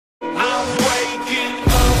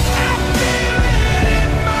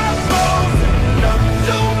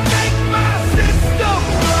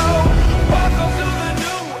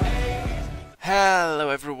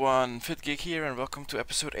Fit Geek here, and welcome to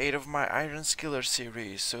episode 8 of my Iron Skiller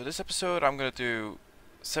series. So this episode I'm gonna do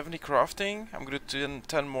 70 crafting, I'm gonna do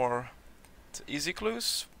 10 more easy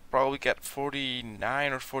clues, probably get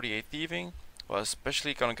 49 or 48 thieving, well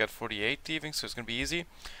especially gonna get 48 thieving, so it's gonna be easy.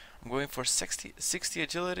 I'm going for 60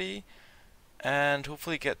 agility and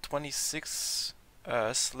hopefully get 26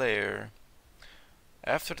 Slayer.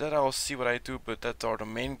 After that I'll see what I do, but that are the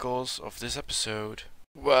main goals of this episode.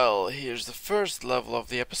 Well, here's the first level of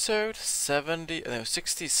the episode,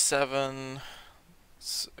 67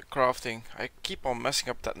 crafting. I keep on messing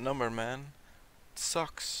up that number, man. It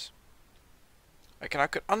sucks. I can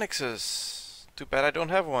get onyxes. Too bad I don't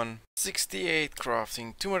have one. 68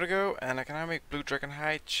 crafting, 2 more to go, and I can now make blue dragon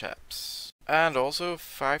hide chaps. And also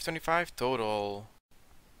 525 total.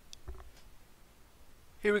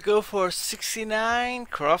 Here we go for 69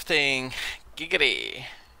 crafting. Giggity.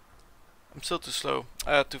 I'm still too slow.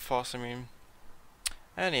 Too fast, I mean.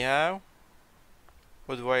 Anyhow,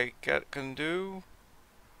 what do I can do?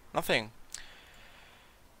 Nothing.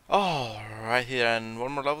 Alright, here, and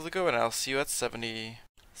one more level to go, and I'll see you at 70.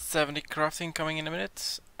 70 crafting coming in a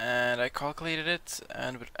minute, and I calculated it,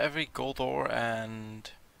 and with every gold ore and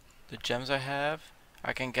the gems I have,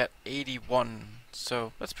 I can get 81.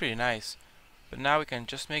 So that's pretty nice. But now we can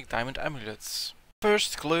just make diamond amulets.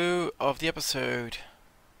 First clue of the episode.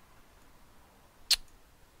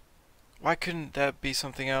 Why couldn't that be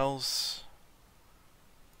something else?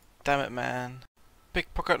 Damn it, man.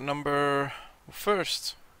 Pickpocket number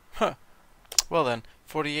first. Huh. Well then,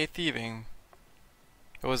 48 thieving.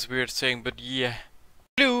 That was weird saying, but yeah.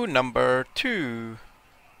 Clue number 2.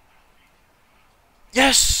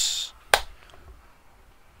 Yes!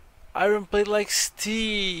 Iron plate likes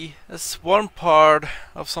tea. That's one part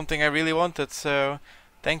of something I really wanted, so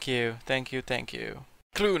thank you, thank you, thank you.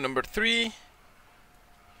 Clue number 3.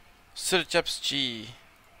 Chaps G.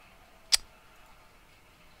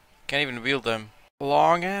 Can't even wield them.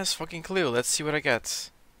 Long ass fucking clue. Let's see what I get.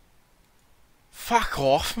 Fuck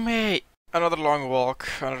off, mate. Another long walk.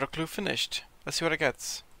 Another clue finished. Let's see what I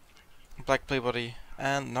get. Black play body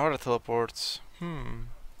and another teleport.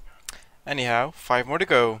 Anyhow, 5 more to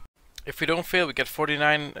go. If we don't fail, we get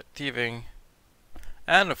 49 thieving.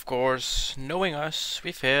 And of course, knowing us,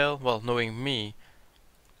 we fail. Well, knowing me.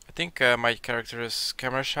 I think my character is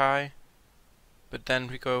camera shy, but then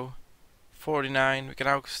we go 49. We can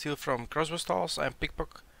now steal from crossbow stalls and pick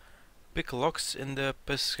locks in the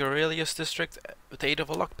Piscarelius district with the aid of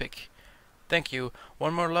a lockpick. Thank you.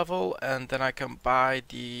 One more level and then I can buy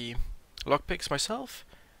the lockpicks myself,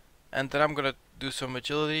 and then I'm gonna do some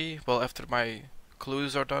agility. Well, after my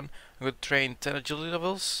clues are done, I'm gonna train 10 agility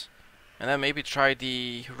levels and then maybe try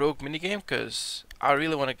the rogue minigame, because I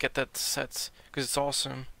really want to get that set because it's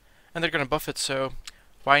awesome. And they're gonna buff it, so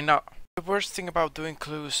why not? The worst thing about doing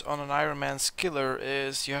clues on an Iron Man skiller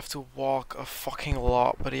is you have to walk a fucking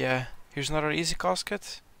lot. But yeah, here's another easy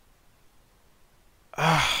casket.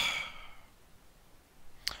 That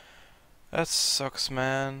sucks,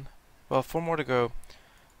 man. Well, 4 more to go.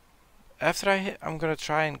 After I hit, I'm gonna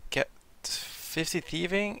try and get 50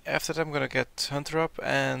 thieving. After that, I'm gonna get hunter up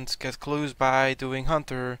and get clues by doing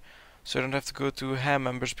hunter. So I don't have to go to ham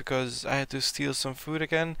members because I had to steal some food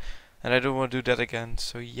again, and I don't want to do that again.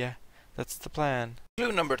 So yeah, that's the plan.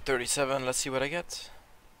 Clue number 37, let's see what I get.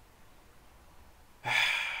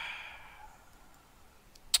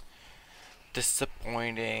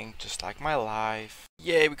 Disappointing, just like my life.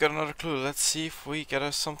 Yay, we got another clue. Let's see if we get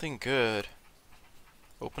us something good.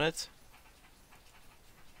 Open it.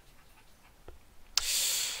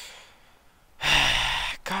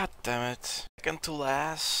 God damn it. Second to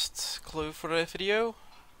last clue for the video.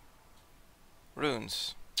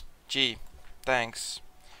 Runes. Gee, thanks.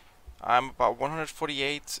 I'm about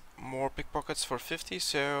 148 more pickpockets for 50,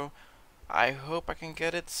 so I hope I can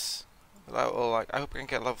get it. I hope I can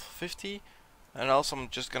get level 50, and also I'm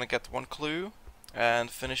just gonna get 1 clue and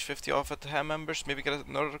finish 50 off at the ham members. Maybe get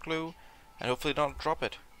another clue, and hopefully don't drop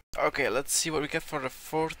it. Okay, let's see what we get for the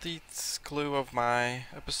 40th clue of my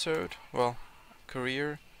episode. Well,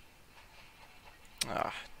 career.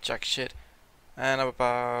 Jack shit. And I'm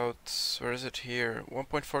about, where is it here?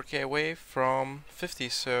 1.4k away from 50,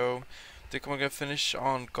 so I think I'm gonna finish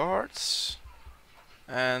on guards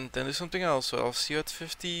and then do something else. So I'll see you at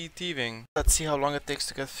 50 thieving. Let's see how long it takes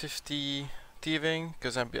to get 50 thieving,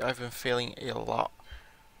 because I've been failing a lot.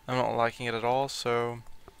 I'm not liking it at all, so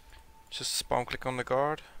just spawn click on the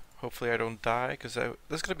guard. Hopefully I don't die, because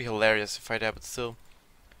that's gonna be hilarious if I die, but still.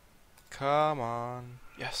 Come on.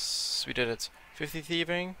 Yes, we did it. 50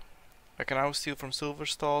 thieving. I can now steal from silver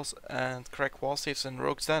stalls and crack wall safes and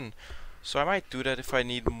rogues den. So I might do that if I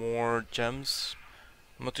need more gems.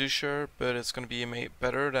 I'm not too sure, but it's gonna be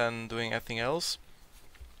better than doing anything else.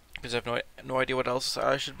 Because I have no idea what else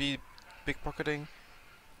I should be pickpocketing.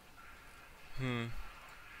 Well,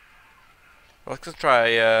 let's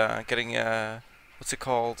try getting what's it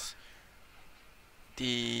called?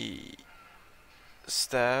 The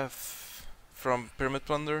staff from Pyramid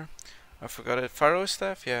Plunder. I forgot it. Pharaoh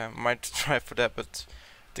staff? Yeah, might try for that, but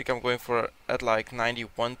I think I'm going for at like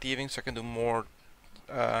 91 thieving so I can do more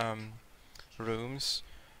rooms.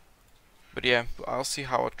 But yeah, I'll see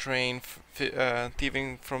how I train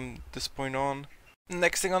thieving from this point on.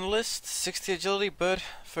 Next thing on the list, 60 agility, but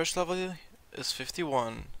first level is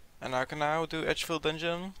 51. And I can now do Edgefield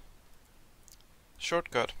Dungeon.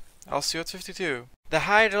 Shortcut. I'll see you at 52. The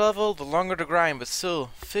higher the level, the longer the grind, but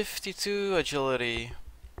still, 52 agility.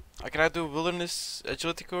 I can now do Wilderness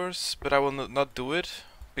Agility course, but I will not do it,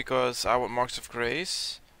 because I want Marks of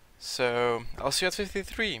Grace. So, I'll see you at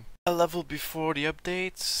 53. A level before the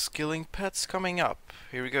update, skilling pets coming up.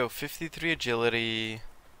 Here we go, 53 agility.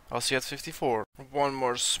 I'll see you at 54. One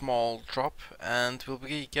more small drop, and we'll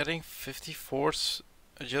be getting 54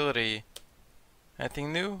 agility.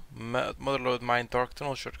 Anything new? Motherlode Mine Dark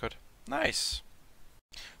Tunnel shortcut. Nice.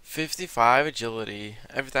 55 agility.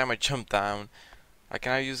 Every time I jump down, I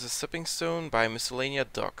can now use the stepping stone by Miscellanea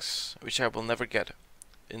Docks, which I will never get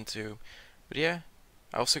into. But yeah,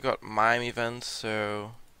 I also got Mime event,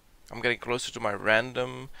 so I'm getting closer to my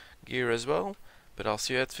random gear as well. But I'll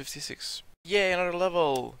see you at 56. Yay, another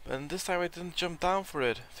level! And this time I didn't jump down for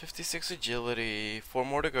it. 56 agility, 4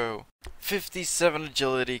 more to go. 57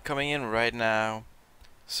 agility coming in right now.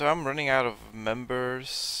 So I'm running out of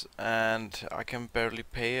members and I can barely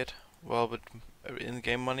pay it well with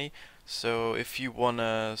in-game money. So if you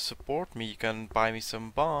wanna support me, you can buy me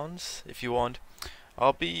some bonds if you want.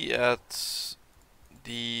 I'll be at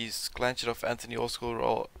the Clanship of Anthony Old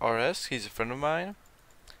RS, he's a friend of mine.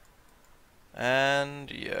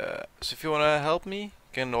 And yeah, so if you wanna help me,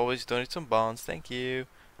 you can always donate some bonds. Thank you.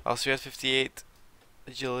 I'll see you at 58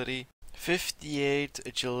 agility. 58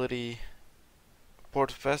 agility.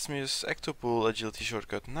 Port Vesmius Ectopool agility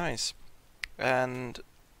shortcut. Nice. And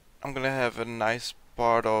I'm gonna have a nice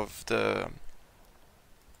part of the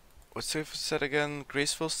what's the set again?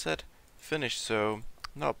 Graceful set finished, so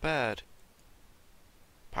not bad.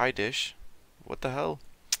 Pie dish. What the hell?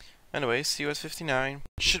 Anyway, see you at 59.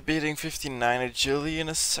 Should be hitting 59 agility in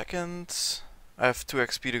a second. I have 2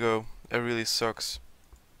 XP to go. That really sucks.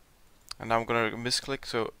 And now I'm gonna misclick,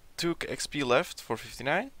 so 2 XP left for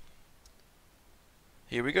 59.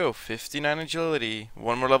 Here we go, 59 agility.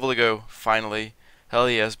 1 more level to go, finally. Hell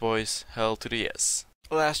yes, boys. Hell to the yes.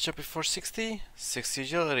 Last jump before 60. 60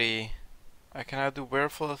 agility. I can now do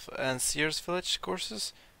Werewolf and Seer's Village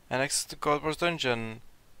courses and access to Godwar's Dungeon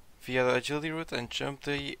via the agility route and jump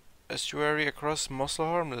the estuary across Moslow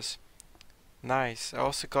Harmless. Nice. I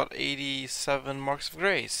also got 87 Marks of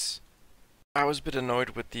Grace. I was a bit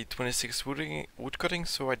annoyed with the 26 woodcutting,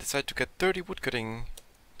 so I decided to get 30 woodcutting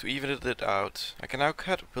to even it out. I can now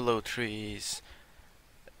cut willow trees.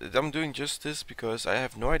 I'm doing just this because I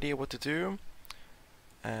have no idea what to do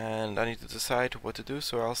and I need to decide what to do,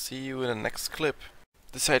 so I'll see you in the next clip.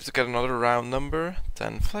 Decided to get another round number,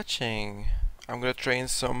 10 fletching. I'm gonna train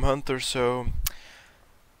some hunters, so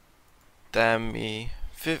damn me.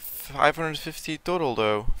 550 total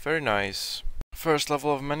though, very nice. First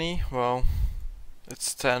level of many, well,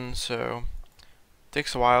 it's 10, so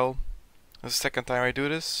takes a while. This is the second time I do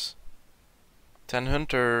this. 10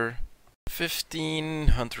 hunter, 15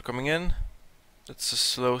 hunter coming in. It's a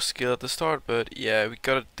slow skill at the start, but yeah, we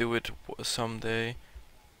gotta do it someday.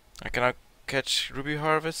 I can now catch ruby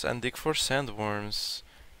harvests and dig for sandworms.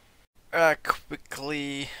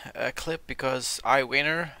 Quickly a clip because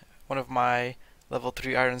Wayner, one of my level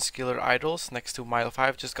 3 iron skiller idols next to mile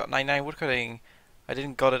 5, just got 99 woodcutting. I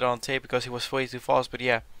didn't got it on tape because he was way too fast, but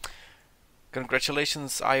yeah.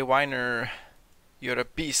 Congratulations, Wayner. You're a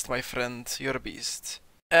beast, my friend. You're a beast.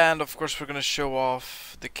 And of course we're gonna show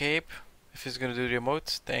off the cape. If he's gonna do the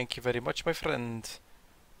emote, thank you very much, my friend.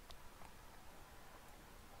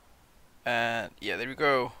 And yeah, there we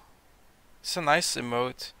go. It's a nice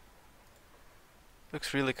emote.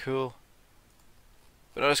 Looks really cool.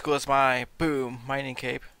 But not as cool as my boom mining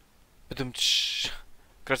cape. Ba-dum-tsh.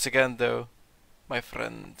 Congrats again though, my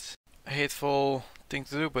friend. A hateful thing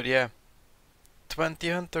to do, but yeah. 20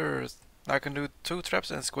 hunters. Now I can do 2 traps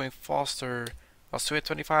and it's going faster. I was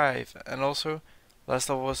 25 and also last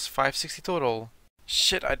level was 560 total.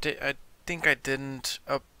 Shit, I think I didn't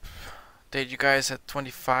update you guys at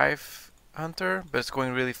 25 hunter, but it's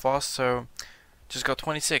going really fast, so just got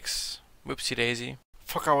 26. Whoopsie daisy.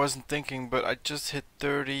 Fuck, I wasn't thinking, but I just hit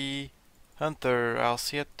 30 Hunter, I'll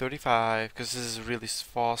see you at 35, because this is really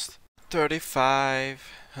fast.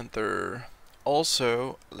 35, Hunter.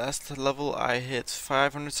 Also, last level I hit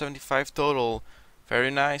 575 total. Very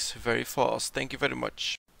nice, very fast. Thank you very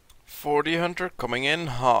much. 40 Hunter coming in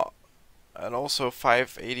hot. And also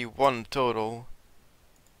 581 total.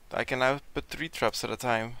 I can now put 3 traps at a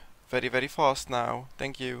time. Very, very fast now.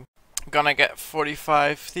 Thank you. Gonna get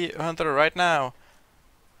 45 Hunter right now.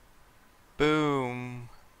 Boom.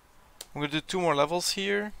 I'm gonna do 2 more levels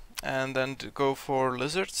here. And then go for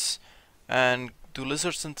lizards. And do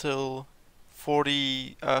lizards until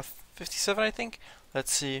 57 I think.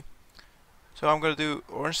 Let's see. So I'm gonna do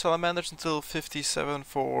orange salamanders until 57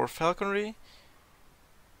 for falconry.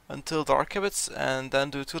 Until dark habits. And then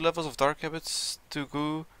do 2 levels of dark habits to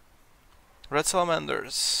go red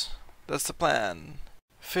salamanders. That's the plan.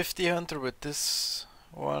 50 Hunter with this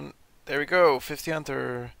one. There we go. 50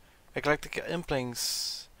 Hunter. Eclectic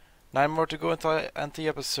Implings. 9 more to go until I end the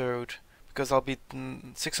episode. Because I'll be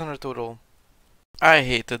 600 total. I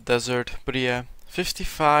hate the desert. But yeah.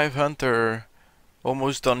 55 Hunter.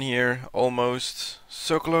 Almost done here. Almost.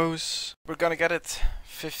 So close. We're gonna get it.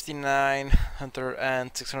 59 Hunter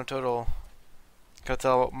and 600 total. Gotta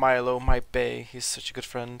tell Milo, my bae. He's such a good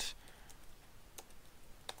friend.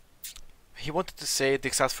 He wanted to say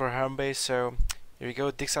Dix out for Harambe, so here we go,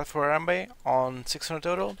 Dix out for Harambe on 600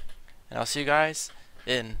 total. And I'll see you guys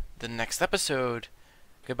in the next episode.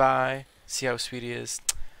 Goodbye. See how sweet he is.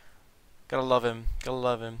 Gotta love him. Gotta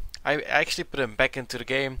love him. I actually put him back into the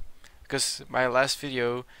game because my last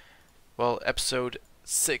video, well, episode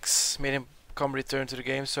 6, made him come return to the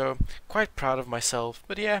game, so quite proud of myself.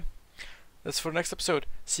 But yeah, that's for the next episode.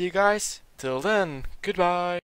 See you guys. Till then, goodbye.